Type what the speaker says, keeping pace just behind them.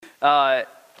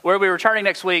We'll be returning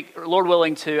next week, Lord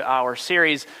willing, to our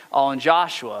series on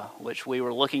Joshua, which we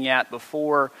were looking at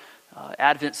before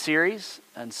Advent series.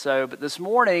 But this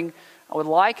morning, I would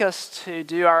like us to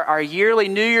do our yearly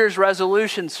New Year's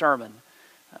resolution sermon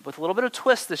with a little bit of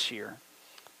twist this year.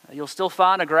 You'll still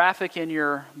find a graphic in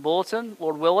your bulletin,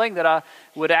 Lord willing, that I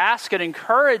would ask and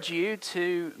encourage you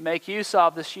to make use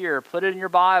of this year. Put it in your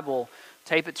Bible,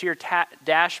 tape it to your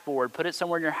dashboard, put it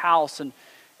somewhere in your house, and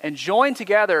join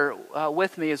together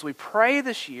with me as we pray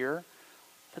this year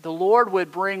that the Lord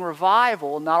would bring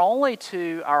revival not only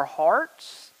to our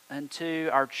hearts and to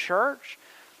our church,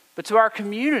 but to our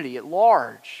community at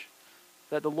large.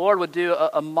 That the Lord would do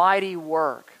a mighty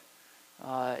work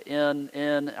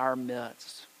in our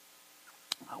midst.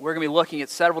 We're going to be looking at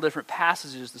several different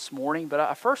passages this morning, but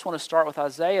I first want to start with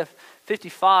Isaiah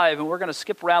 55, and we're going to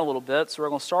skip around a little bit. So we're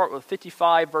going to start with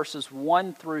 55 verses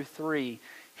 1 through 3.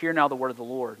 Hear now the word of the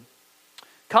Lord.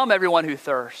 Come, everyone who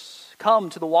thirsts, come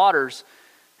to the waters,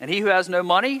 and he who has no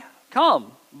money,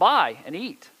 come, buy and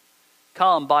eat.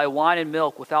 Come, buy wine and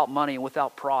milk without money and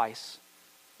without price.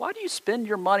 Why do you spend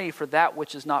your money for that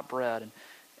which is not bread,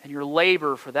 and your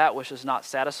labor for that which does not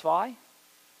satisfy?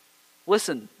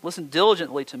 Listen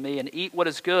diligently to me, and eat what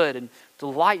is good, and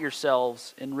delight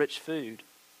yourselves in rich food.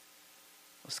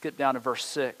 Let's skip down to verse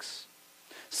 6.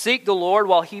 Seek the Lord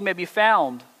while he may be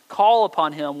found. Call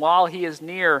upon him while he is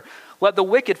near. Let the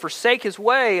wicked forsake his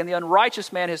way, and the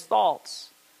unrighteous man his thoughts.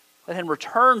 Let him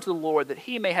return to the Lord, that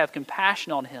he may have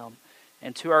compassion on him,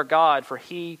 and to our God, for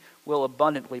he will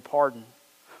abundantly pardon.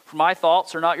 For my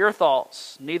thoughts are not your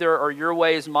thoughts, neither are your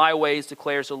ways my ways,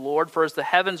 declares the Lord. For as the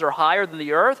heavens are higher than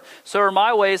the earth, so are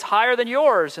my ways higher than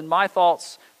yours, and my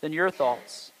thoughts than your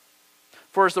thoughts.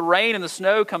 For as the rain and the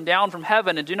snow come down from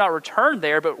heaven and do not return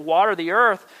there, but water the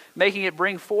earth, making it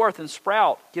bring forth and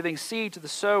sprout, giving seed to the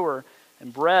sower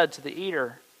and bread to the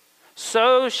eater,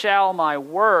 so shall my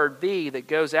word be that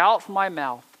goes out from my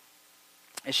mouth.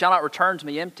 It shall not return to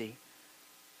me empty,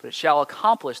 but it shall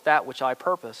accomplish that which I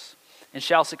purpose, and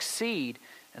shall succeed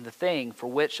in the thing for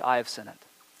which I have sent it.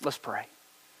 Let's pray.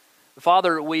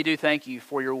 Father, we do thank you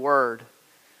for your word,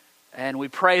 and we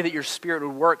pray that your Spirit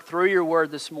would work through your word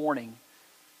this morning,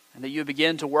 and that you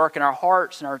begin to work in our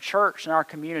hearts and our church and our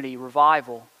community,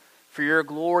 revival for your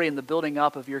glory and the building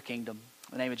up of your kingdom.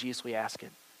 In the name of Jesus we ask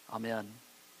it. Amen.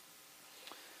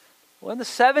 Well, in the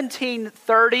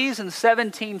 1730s and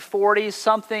 1740s,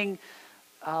 something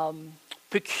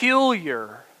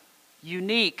peculiar,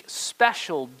 unique,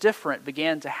 special, different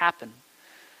began to happen.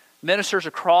 Ministers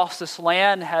across this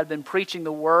land had been preaching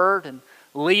the word and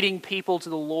leading people to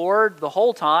the Lord the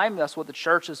whole time. That's what the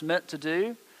church is meant to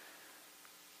do.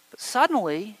 But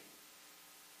suddenly,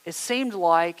 it seemed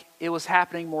like it was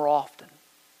happening more often.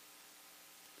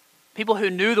 People who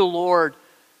knew the Lord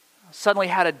suddenly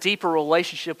had a deeper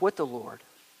relationship with the Lord.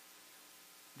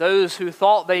 Those who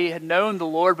thought they had known the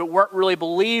Lord but weren't really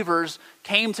believers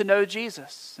came to know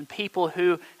Jesus. And people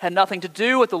who had nothing to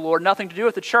do with the Lord, nothing to do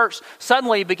with the church,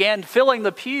 suddenly began filling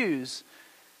the pews.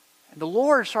 And the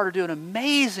Lord started doing an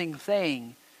amazing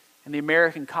thing in the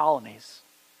American colonies.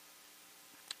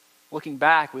 Looking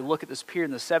back, we look at this period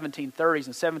in the 1730s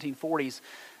and 1740s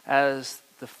as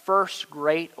the first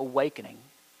great awakening.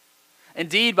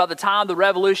 Indeed, by the time the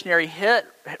revolution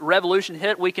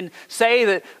hit, we can say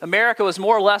that America was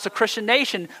more or less a Christian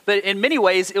nation, but in many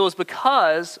ways it was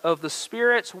because of the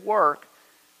Spirit's work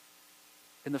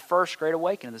in the first great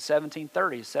awakening, the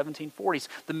 1730s, 1740s.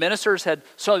 The ministers had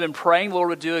certainly been praying the Lord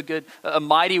would do a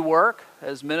mighty work,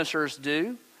 as ministers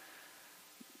do.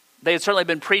 They had certainly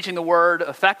been preaching the word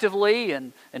effectively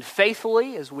and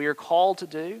faithfully, as we are called to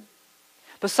do.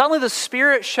 But suddenly the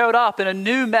Spirit showed up in a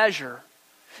new measure.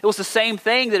 It was the same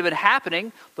thing that had been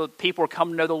happening. The people were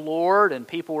coming to know the Lord and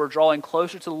people were drawing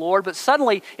closer to the Lord, but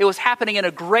suddenly it was happening in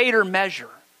a greater measure.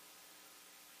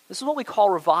 This is what we call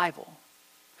revival.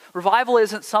 Revival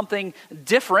isn't something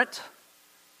different.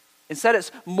 Instead,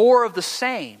 it's more of the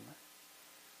same.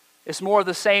 It's more of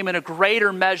the same in a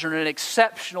greater measure, in an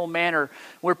exceptional manner,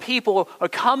 where people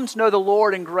come to know the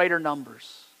Lord in greater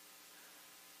numbers.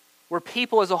 Where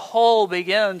people as a whole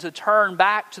begin to turn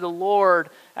back to the Lord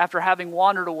after having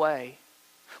wandered away.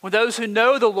 When those who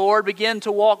know the Lord begin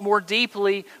to walk more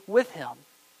deeply with Him.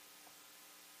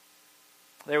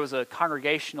 There was a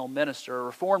congregational minister, a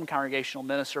Reformed congregational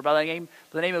minister by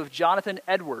the name of Jonathan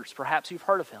Edwards. Perhaps you've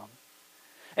heard of him.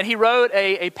 And he wrote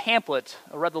a pamphlet,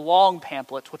 a rather long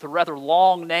pamphlet with a rather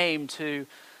long name to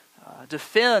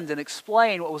defend and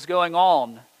explain what was going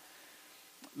on.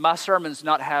 my sermons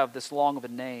not have this long of a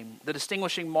name. The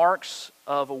distinguishing marks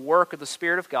of a work of the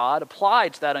Spirit of God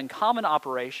applied to that uncommon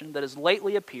operation that has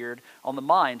lately appeared on the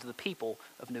minds of the people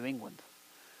of New England.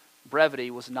 Brevity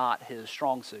was not his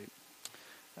strong suit.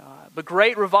 But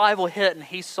great revival hit, and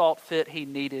he saw fit he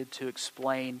needed to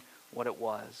explain what it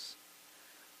was.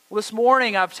 Well, this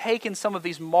morning I've taken some of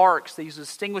these marks, these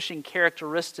distinguishing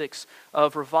characteristics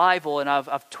of revival, and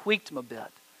I've tweaked them a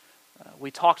bit.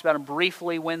 We talked about them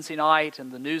briefly Wednesday night,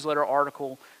 and the newsletter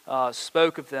article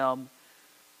spoke of them.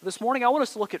 This morning I want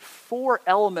us to look at 4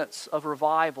 elements of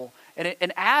revival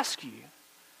and ask you,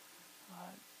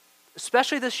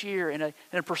 especially this year, in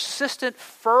a persistent,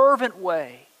 fervent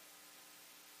way,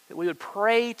 that we would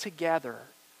pray together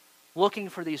looking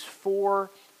for these 4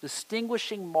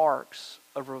 distinguishing marks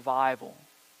of revival.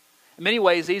 In many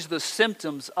ways, these are the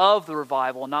symptoms of the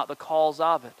revival, not the cause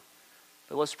of it.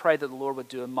 But let's pray that the Lord would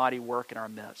do a mighty work in our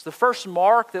midst. The first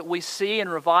mark that we see in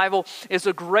revival is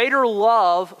a greater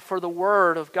love for the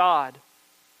Word of God.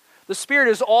 The Spirit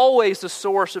is always the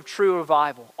source of true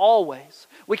revival, always.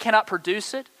 We cannot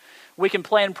produce it. We can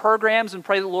plan programs and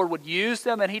pray the Lord would use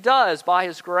them, and He does by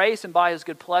His grace and by His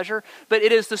good pleasure. But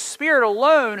it is the Spirit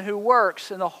alone who works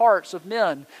in the hearts of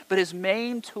men. But His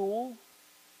main tool,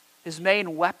 His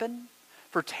main weapon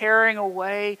for tearing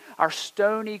away our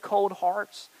stony, cold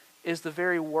hearts is the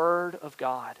very Word of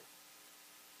God.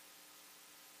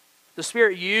 The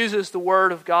Spirit uses the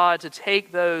Word of God to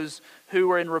take those who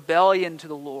are in rebellion to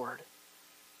the Lord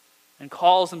and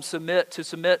calls them to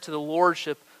submit to the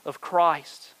Lordship of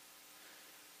Christ.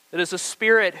 It is the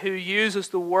Spirit who uses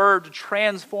the Word to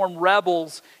transform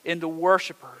rebels into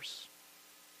worshipers.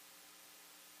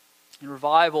 In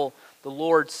revival, the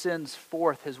Lord sends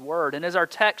forth His Word. And as our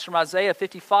text from Isaiah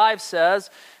 55 says,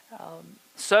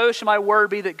 so shall my word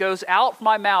be that goes out from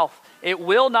my mouth. It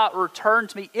will not return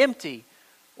to me empty.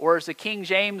 Or as the King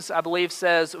James, I believe,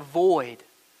 says, void.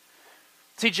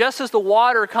 See, just as the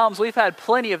water comes, we've had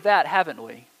plenty of that, haven't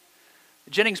we?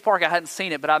 Jennings Park, I hadn't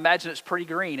seen it, but I imagine it's pretty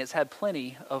green. It's had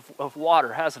plenty of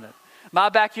water, hasn't it? My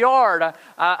backyard,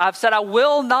 I've said I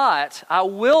will not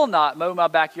mow my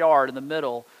backyard in the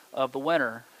middle of the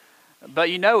winter. But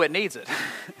you know it needs it.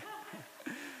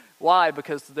 Why?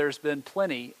 Because there's been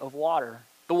plenty of water.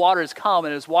 The water has come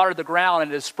and has watered the ground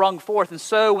and it has sprung forth. And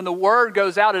so when the Word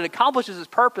goes out, it accomplishes its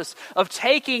purpose of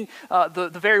taking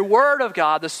the very Word of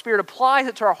God. The Spirit applies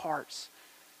it to our hearts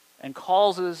and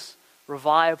causes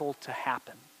revival to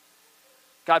happen.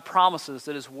 God promises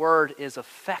that His Word is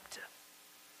effective.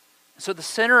 So the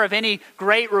center of any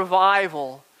great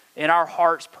revival in our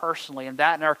hearts personally, and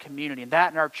that in our community, and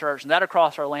that in our church, and that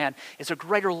across our land, is a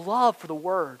greater love for the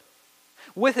Word.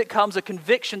 With it comes a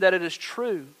conviction that it is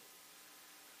true.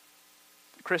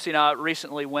 Chrissy and I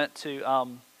recently went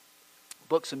to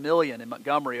Books A Million in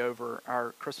Montgomery over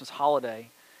our Christmas holiday.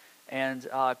 And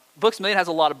Books A Million has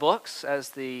a lot of books, as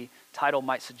the title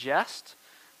might suggest.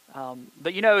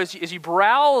 But you know, as you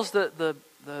browse the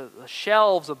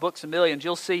shelves of Books A Million,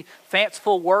 you'll see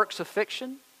fanciful works of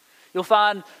fiction. You'll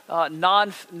find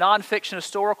non-fiction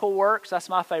historical works. That's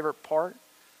my favorite part.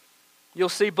 You'll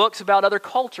see books about other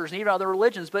cultures and even other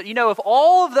religions. But you know, of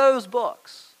all of those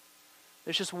books,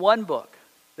 there's just one book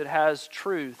that has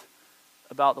truth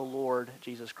about the Lord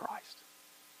Jesus Christ.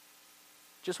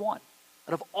 Just one.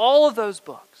 Out of all of those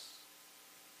books,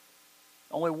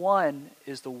 only one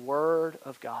is the Word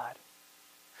of God.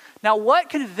 Now, what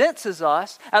convinces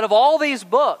us out of all these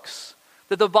books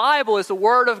that the Bible is the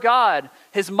Word of God,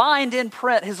 His mind in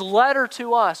print, His letter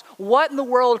to us? What in the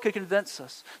world could convince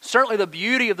us? Certainly the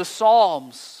beauty of the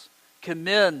Psalms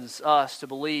commends us to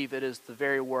believe it is the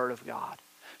very Word of God.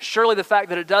 Surely the fact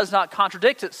that it does not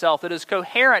contradict itself, that it is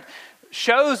coherent,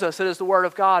 shows us it is the Word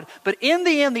of God. But in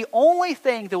the end, the only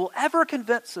thing that will ever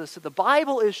convince us that the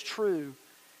Bible is true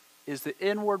is the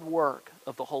inward work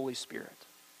of the Holy Spirit.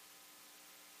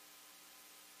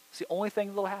 It's the only thing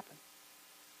that will happen.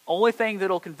 Only thing that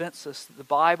will convince us that the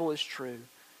Bible is true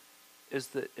is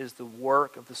the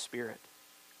work of the Spirit.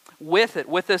 With it,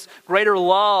 with this greater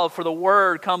love for the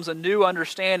Word, comes a new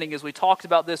understanding, as we talked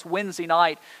about this Wednesday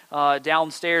night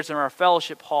downstairs in our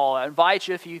fellowship hall. I invite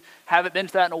you, if you haven't been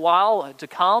to that in a while, to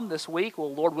come this week.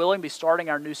 We'll, Lord willing, be starting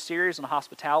our new series on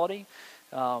hospitality.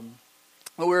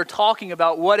 We were talking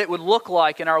about what it would look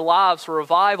like in our lives for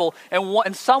revival,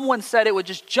 and someone said it would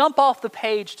just jump off the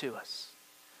page to us.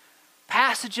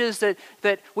 Passages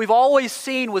that we've always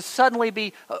seen would suddenly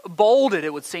be bolded,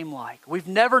 it would seem like. We've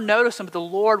never noticed them, but the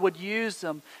Lord would use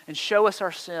them and show us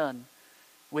our sin.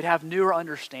 We'd have newer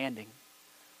understanding.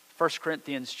 1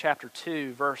 Corinthians chapter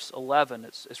 2, verse 11.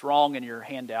 It's wrong in your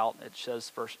handout. It says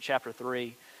chapter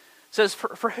 3. It says,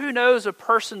 for who knows a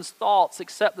person's thoughts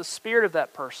except the spirit of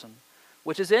that person,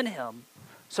 which is in him?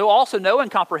 So also no one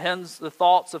comprehends the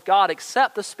thoughts of God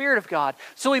except the Spirit of God.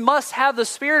 So we must have the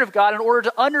Spirit of God in order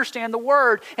to understand the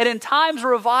Word. And in times of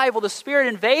revival, the Spirit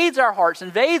invades our hearts,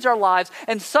 invades our lives,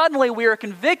 and suddenly we are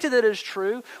convicted that it is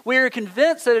true. We are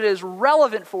convinced that it is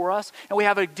relevant for us, and we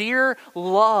have a dear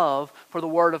love for the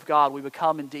Word of God. We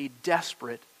become indeed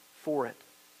desperate for it.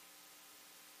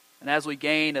 And as we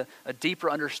gain a deeper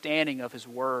understanding of His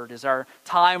Word, as our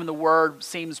time in the Word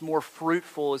seems more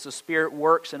fruitful as the Spirit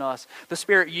works in us, the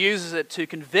Spirit uses it to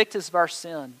convict us of our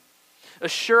sin,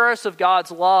 assure us of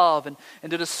God's love, and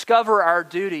to discover our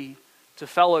duty to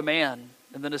fellow man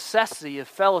and the necessity of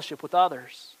fellowship with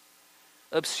others.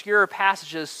 Obscure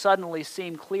passages suddenly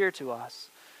seem clear to us,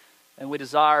 and we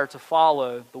desire to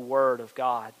follow the Word of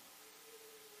God.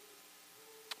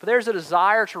 But there's a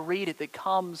desire to read it that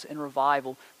comes in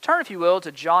revival. Turn, if you will,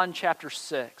 to John chapter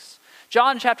 6.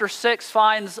 John chapter 6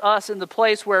 finds us in the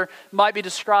place where it might be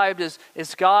described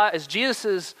as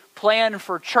Jesus' plan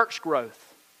for church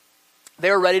growth. They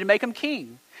were ready to make him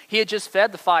king. He had just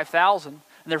fed the 5,000.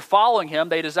 And they're following him.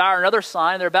 They desire another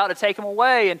sign. They're about to take him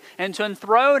away and to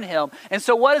enthrone him. And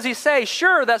so what does he say?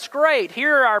 Sure, that's great.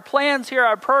 Here are our plans. Here are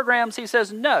our programs. He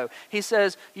says, no. He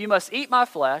says, you must eat my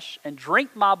flesh and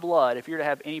drink my blood if you're to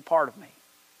have any part of me.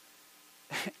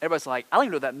 Everybody's like, I don't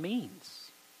even know what that means.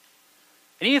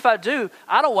 And even if I do,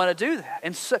 I don't want to do that.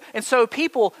 And so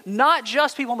people, not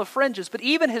just people on the fringes, but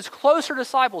even his closer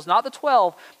disciples, not the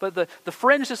 12, but the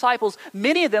fringe disciples,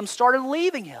 many of them started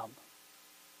leaving him.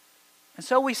 And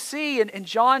so we see in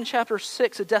John chapter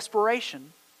 6 a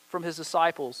desperation from his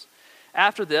disciples.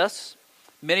 After this,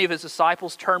 many of his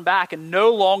disciples turned back and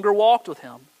no longer walked with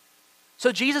him.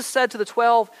 So Jesus said to the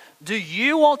 12, do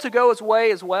you want to go his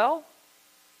way as well?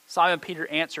 Simon Peter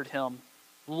answered him,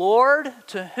 Lord,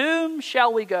 to whom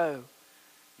shall we go?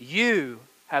 You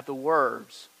have the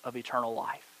words of eternal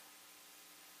life.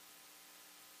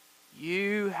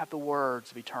 You have the words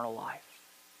of eternal life.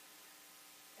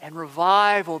 And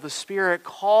revival, the Spirit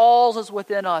calls us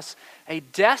within us a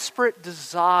desperate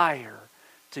desire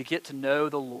to get to know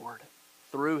the Lord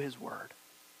through His Word.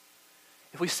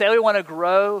 If we say we want to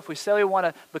grow, if we say we want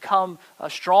to become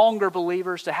stronger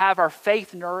believers, to have our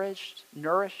faith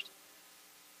nourished,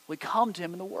 we come to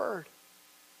Him in the Word.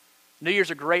 New Year's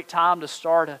a great time to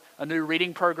start a new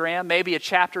reading program, maybe a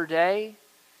chapter a day.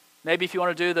 Maybe if you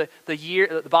want to do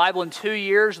the Bible in 2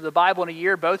 years or the Bible in a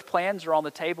year, both plans are on the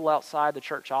table outside the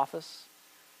church office.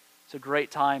 It's a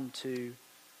great time to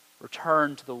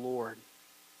return to the Lord.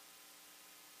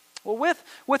 Well,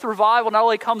 with revival not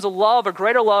only comes a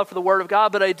greater love for the Word of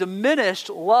God, but a diminished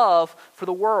love for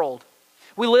the world.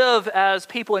 We live as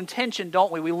people in tension,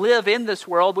 don't we? We live in this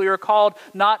world. We are called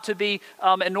not to be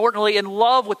inordinately in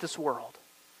love with this world.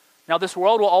 Now, this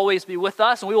world will always be with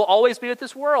us, and we will always be with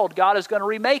this world. God is going to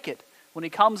remake it when He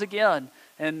comes again,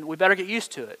 and we better get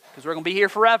used to it, because we're going to be here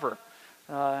forever.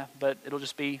 But it'll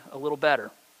just be a little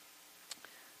better.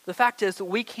 The fact is that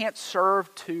we can't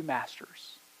serve two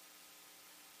masters.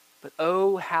 But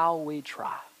oh, how we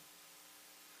try.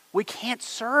 We can't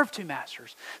serve two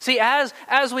masters. See, as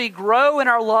we grow in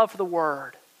our love for the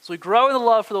Word, as we grow in the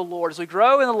love for the Lord, as we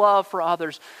grow in the love for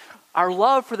others, our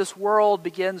love for this world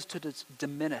begins to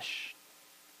diminish.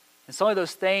 And some of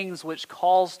those things which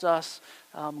caused us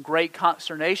great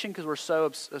consternation because we're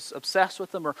so obsessed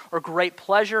with them, or great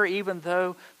pleasure, even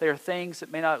though they are things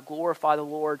that may not glorify the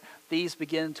Lord, these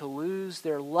begin to lose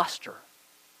their luster.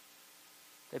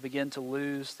 They begin to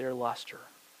lose their luster.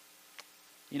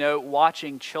 You know,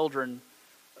 watching children,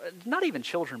 not even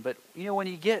children, but you know, when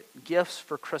you get gifts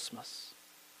for Christmas,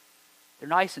 they're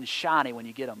nice and shiny when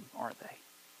you get them, aren't they?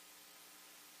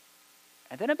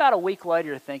 And then about a week later,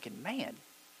 you're thinking, man,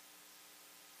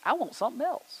 I want something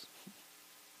else.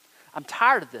 I'm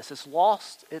tired of this. It's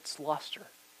lost its luster.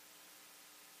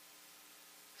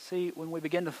 See, when we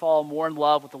begin to fall more in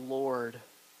love with the Lord,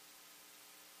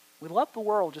 we love the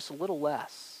world just a little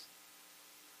less.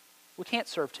 We can't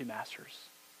serve two masters.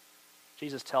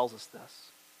 Jesus tells us this.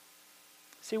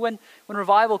 See, when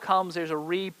revival comes, there's a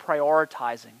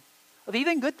reprioritizing of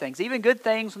even good things. Even good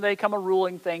things, when they become a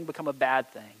ruling thing, become a bad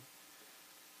thing.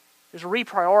 There's a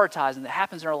reprioritizing that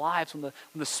happens in our lives when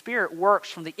the Spirit works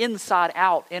from the inside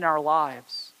out in our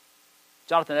lives.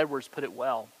 Jonathan Edwards put it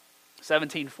well.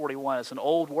 1741. It's an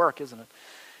old work, isn't it?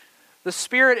 The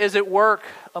Spirit is at work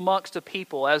amongst a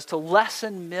people as to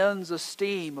lessen men's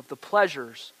esteem of the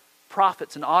pleasures,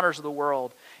 profits, and honors of the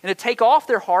world, and to take off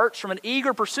their hearts from an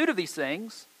eager pursuit of these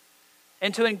things,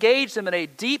 and to engage them in a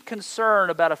deep concern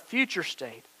about a future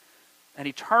state, an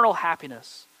eternal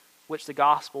happiness which the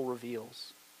gospel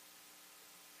reveals.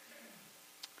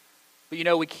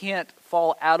 But we can't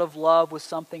fall out of love with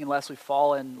something unless we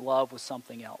fall in love with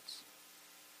something else.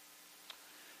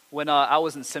 When I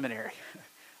was in seminary,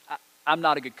 I'm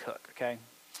not a good cook, okay?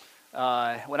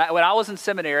 When I was in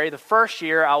seminary, the first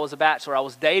year I was a bachelor, I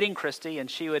was dating Christy,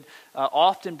 and she would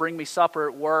often bring me supper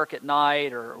at work at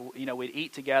night, or we'd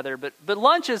eat together. But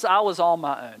lunches, I was on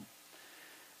my own,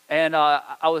 and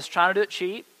I was trying to do it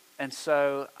cheap, and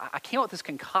so I came up with this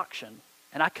concoction,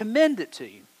 and I commend it to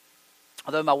you,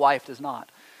 although my wife does not.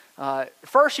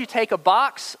 First, you take a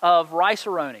box of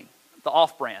Rice-A-Roni, the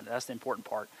off-brand. That's the important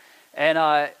part,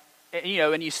 and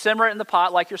you simmer it in the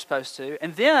pot like you're supposed to,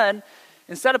 and then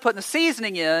instead of putting the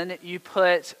seasoning in, you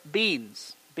put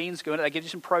beans. Beans go in it, that gives you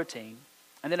some protein.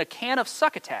 And then a can of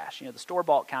succotash, the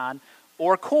store-bought kind,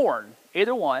 or corn,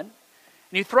 either one.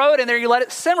 And you throw it in there, you let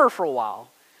it simmer for a while.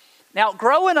 Now,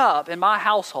 growing up in my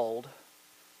household,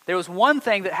 there was one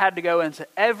thing that had to go into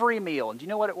every meal. And do you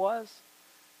know what it was?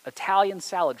 Italian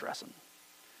salad dressing.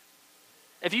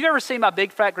 If you've ever seen My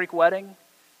Big Fat Greek Wedding,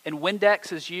 and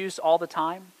Windex is used all the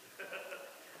time,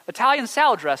 Italian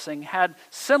salad dressing had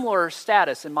similar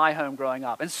status in my home growing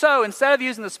up. And so instead of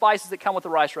using the spices that come with the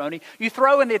Rice-A-Roni, you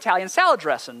throw in the Italian salad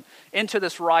dressing into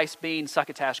this rice, bean,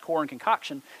 succotash, corn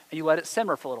concoction, and you let it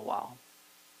simmer for a little while.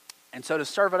 And so to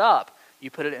serve it up,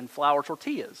 you put it in flour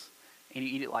tortillas, and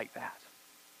you eat it like that.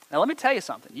 Now let me tell you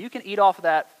something. You can eat off of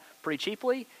that pretty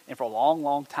cheaply and for a long,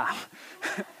 long time.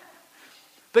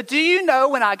 But do you know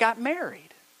when I got married,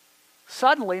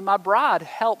 suddenly, my bride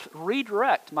helped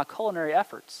redirect my culinary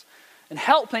efforts and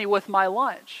helped me with my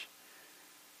lunch.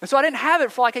 And so I didn't have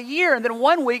it for like a year. And then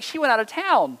one week, she went out of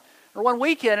town, or one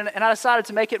weekend, and I decided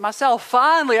to make it myself.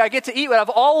 Finally, I get to eat what I've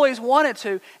always wanted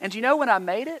to. And do you know when I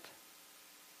made it?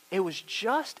 It was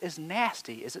just as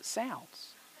nasty as it sounds.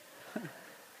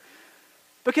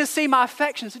 Because, see, my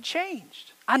affections had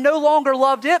changed. I no longer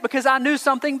loved it because I knew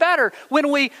something better.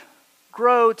 When we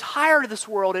grow tired of this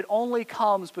world, it only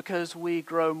comes because we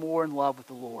grow more in love with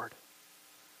the Lord.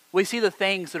 We see the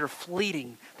things that are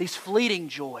fleeting, these fleeting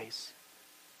joys.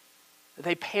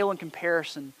 They pale in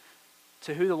comparison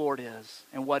to who the Lord is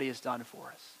and what He has done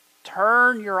for us.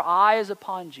 Turn your eyes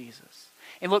upon Jesus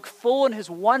and look full in His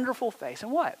wonderful face.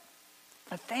 And what?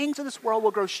 The things of this world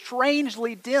will grow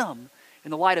strangely dim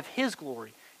in the light of His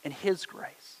glory and His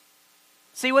grace.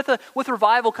 See, with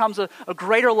revival comes a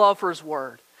greater love for His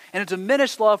Word. And a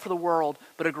diminished love for the world,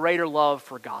 but a greater love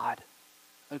for God.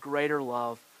 A greater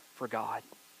love for God.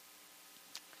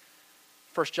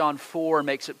 1 John 4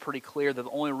 makes it pretty clear that the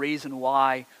only reason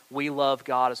why we love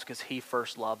God is because He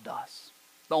first loved us.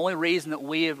 The only reason that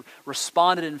we have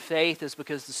responded in faith is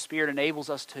because the Spirit enables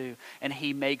us to, and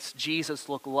He makes Jesus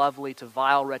look lovely to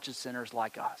vile, wretched sinners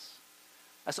like us.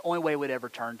 That's the only way we'd ever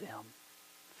turn to Him.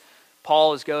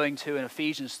 Paul is going to, in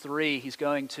Ephesians 3, he's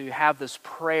going to have this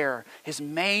prayer. His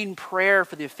main prayer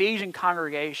for the Ephesian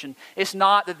congregation, it's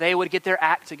not that they would get their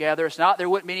act together. It's not there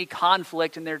wouldn't be any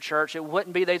conflict in their church. It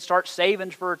wouldn't be they'd start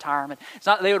saving for retirement. It's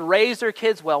not that they would raise their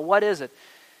kids well. What is it?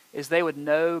 Is they would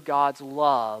know God's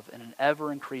love in an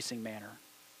ever-increasing manner.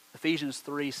 Ephesians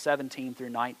 3, 17 through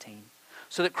 19.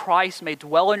 So that Christ may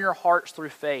dwell in your hearts through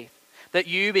faith, that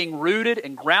you, being rooted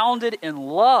and grounded in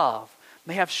love,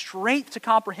 may have strength to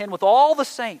comprehend with all the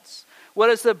saints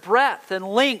what is the breadth and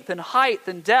length and height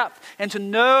and depth, and to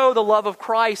know the love of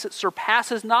Christ that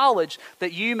surpasses knowledge,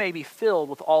 that you may be filled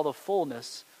with all the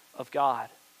fullness of God.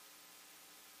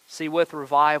 See, with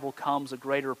revival comes a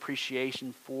greater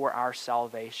appreciation for our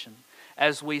salvation.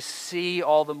 As we see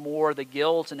all the more the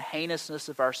guilt and heinousness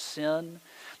of our sin,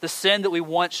 the sin that we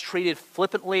once treated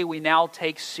flippantly, we now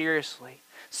take seriously.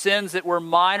 Sins that were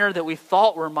minor, that we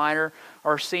thought were minor,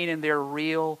 are seen in their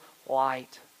real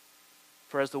light.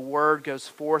 For as the Word goes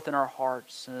forth in our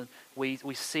hearts, and we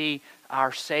see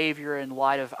our Savior in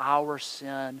light of our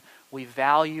sin, we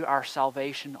value our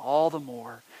salvation all the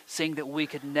more, seeing that we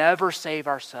could never save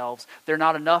ourselves. There are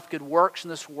not enough good works in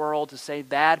this world to save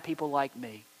bad people like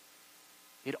me.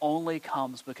 It only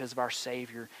comes because of our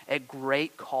Savior at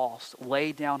great cost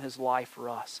laid down His life for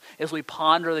us. As we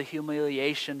ponder the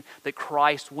humiliation that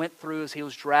Christ went through as He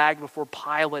was dragged before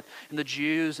Pilate and the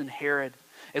Jews and Herod.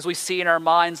 As we see in our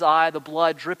mind's eye the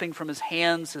blood dripping from His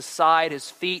hands, His side,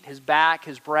 His feet, His back,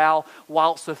 His brow,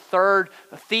 whilst the third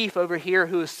thief over here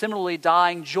who is similarly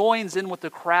dying joins in with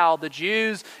the crowd, the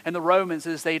Jews and the Romans,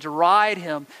 as they deride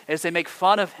Him, as they make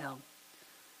fun of Him.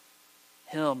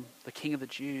 Him, the King of the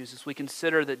Jews, as we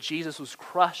consider that Jesus was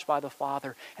crushed by the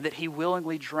Father and that He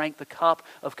willingly drank the cup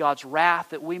of God's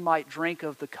wrath that we might drink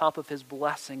of the cup of His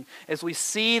blessing. As we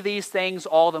see these things,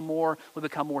 all the more we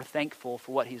become more thankful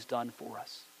for what He's done for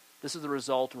us. This is the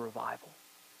result of revival.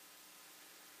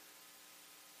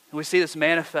 And we see this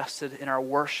manifested in our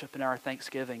worship and our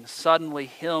thanksgiving. Suddenly,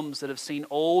 hymns that have seemed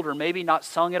old or maybe not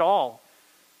sung at all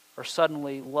are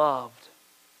suddenly loved.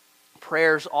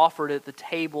 Prayers offered at the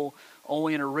table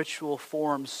only in a ritual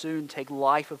form soon take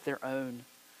life of their own.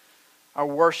 Our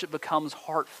worship becomes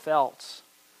heartfelt.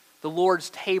 The Lord's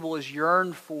table is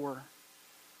yearned for,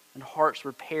 and hearts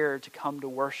prepared to come to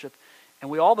worship.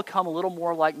 And we all become a little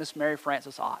more like Miss Mary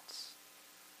Frances Otts,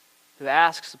 who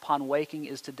asks upon waking,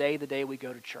 is today the day we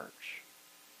go to church?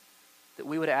 That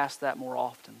we would ask that more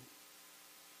often.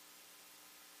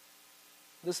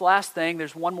 This last thing,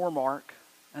 there's one more mark,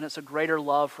 and it's a greater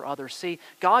love for others. See,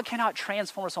 God cannot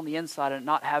transform us on the inside and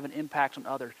not have an impact on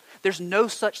others. There's no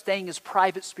such thing as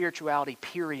private spirituality,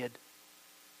 period.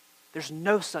 There's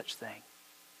no such thing.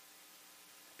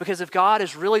 Because if God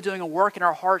is really doing a work in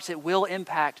our hearts, it will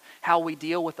impact how we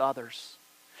deal with others.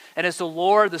 And as the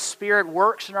Lord, the Spirit,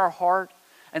 works in our heart,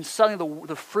 and suddenly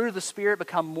the fruit of the Spirit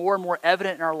become more and more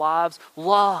evident in our lives,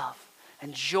 love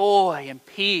and joy and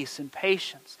peace and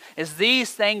patience. As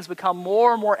these things become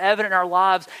more and more evident in our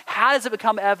lives, how does it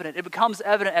become evident? It becomes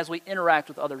evident as we interact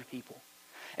with other people.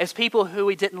 As people who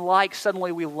we didn't like,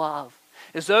 suddenly we love.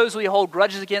 As those we hold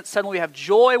grudges against, suddenly we have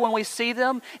joy when we see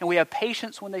them, and we have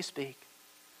patience when they speak.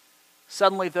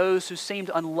 Suddenly those who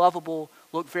seemed unlovable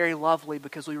look very lovely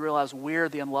because we realize we're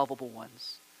the unlovable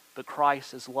ones. But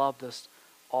Christ has loved us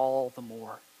all the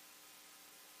more.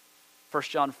 1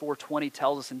 John 4:20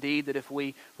 tells us indeed that if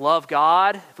we love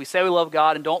God, if we say we love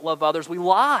God and don't love others, we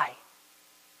lie.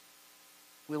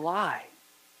 We lie.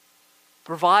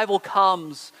 Revival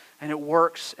comes and it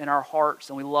works in our hearts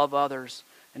and we love others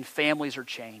and families are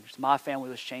changed. My family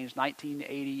was changed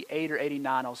 1988 or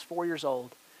 89. I was 4 years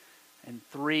old. And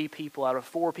 3 people out of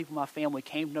 4 people in my family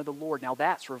came to know the Lord. Now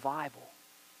that's revival.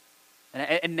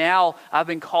 And now I've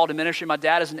been called to ministry. My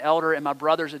dad is an elder and my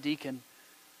brother's a deacon.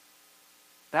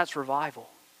 That's revival.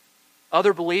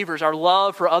 Other believers, our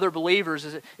love for other believers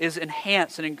is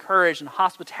enhanced and encouraged, and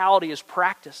hospitality is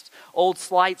practiced. Old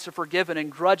slights are forgiven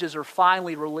and grudges are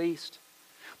finally released.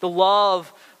 The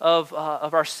love of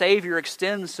our Savior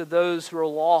extends to those who are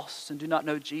lost and do not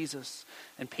know Jesus.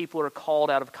 And people are called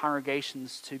out of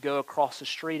congregations to go across the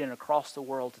street and across the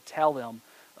world to tell them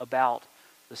about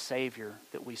the Savior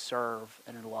that we serve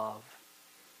and love.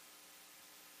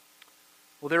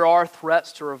 Well, there are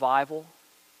threats to revival.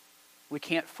 We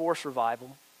can't force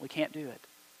revival. We can't do it.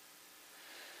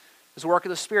 It's a work of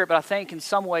the Spirit, but I think in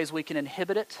some ways we can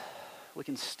inhibit it. We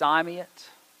can stymie it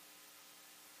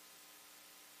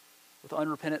with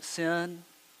unrepentant sin,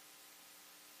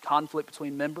 conflict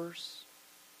between members,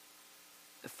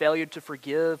 the failure to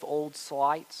forgive old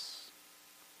slights,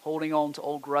 holding on to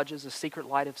old grudges, the secret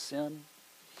light of sin.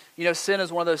 You know, sin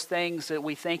is one of those things that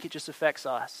we think it just affects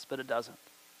us, but it doesn't.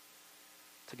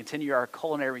 To continue our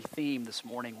culinary theme this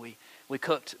morning, we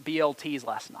cooked BLTs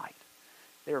last night.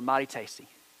 They were mighty tasty.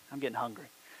 I'm getting hungry.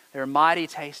 They were mighty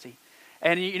tasty.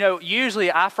 And you know,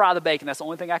 usually I fry the bacon. That's the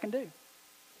only thing I can do.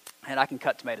 And I can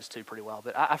cut tomatoes too pretty well.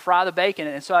 But I fry the bacon,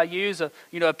 and so I use a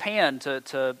pan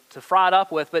to fry it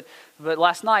up with. But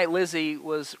last night Lizzie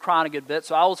was crying a good bit,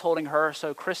 so I was holding her.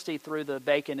 So Christy threw the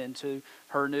bacon into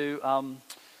her new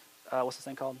what's this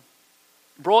thing called?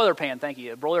 Broiler pan. Thank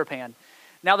you, a broiler pan.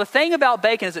 Now the thing about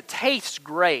bacon is it tastes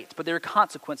great, but there are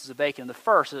consequences of bacon. The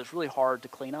first is it's really hard to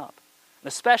clean up, and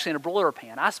especially in a broiler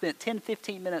pan. I spent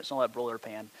 10-15 minutes on that broiler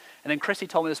pan, and then Christy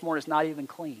told me this morning it's not even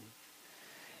clean.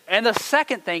 And the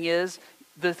second thing is,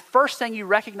 the first thing you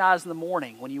recognize in the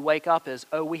morning when you wake up is,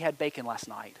 oh, we had bacon last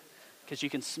night, because you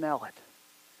can smell it.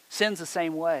 Sin's the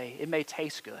same way. It may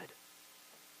taste good,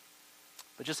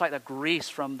 but just like the grease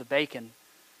from the bacon,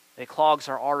 it clogs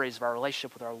our arteries of our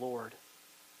relationship with our Lord.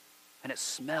 And it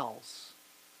smells.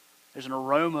 There's an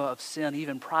aroma of sin,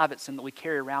 even private sin, that we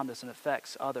carry around us and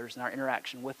affects others in our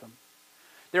interaction with them.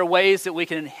 There are ways that we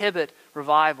can inhibit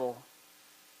revival.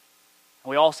 And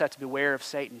we also have to be aware of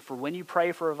Satan. For when you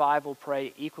pray for revival,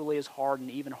 pray equally as hard and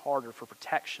even harder for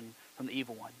protection from the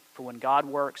evil one. For when God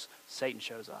works, Satan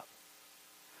shows up.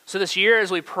 So this year as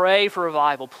we pray for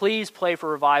revival, please pray for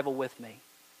revival with me.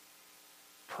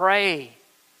 Pray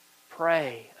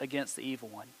against the evil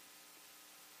one.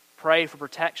 Pray for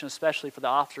protection, especially for the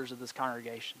officers of this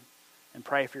congregation. And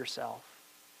pray for yourself.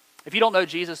 If you don't know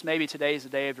Jesus, maybe today is the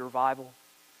day of your revival.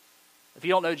 If you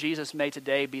don't know Jesus, may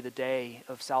today be the day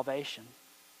of salvation.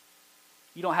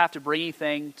 You don't have to bring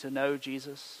anything to know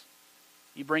Jesus.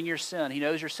 You bring your sin. He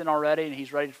knows your sin already, and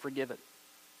he's ready to forgive it.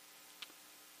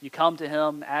 You come to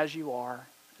him as you are,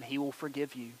 and he will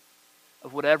forgive you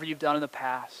of whatever you've done in the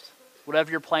past,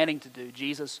 whatever you're planning to do.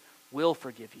 Jesus will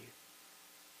forgive you.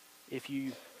 If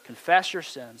you confess your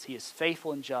sins, he is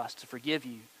faithful and just to forgive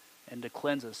you and to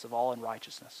cleanse us of all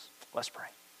unrighteousness. Let's pray.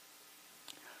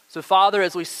 So, Father,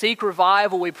 as we seek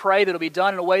revival, we pray that it'll be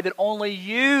done in a way that only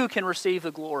you can receive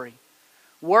the glory.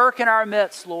 Work in our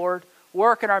midst, Lord.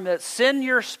 Work in our midst. Send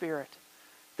your Spirit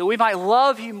that we might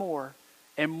love you more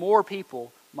and more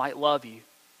people might love you.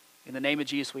 In the name of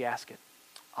Jesus, we ask it.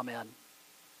 Amen.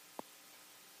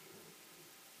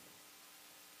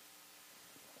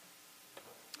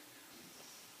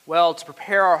 Well, to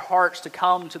prepare our hearts to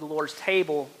come to the Lord's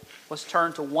table, let's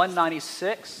turn to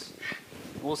 196.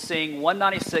 We'll sing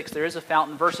 196. There is a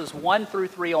fountain, verses 1 through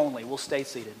 3 only. We'll stay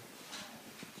seated.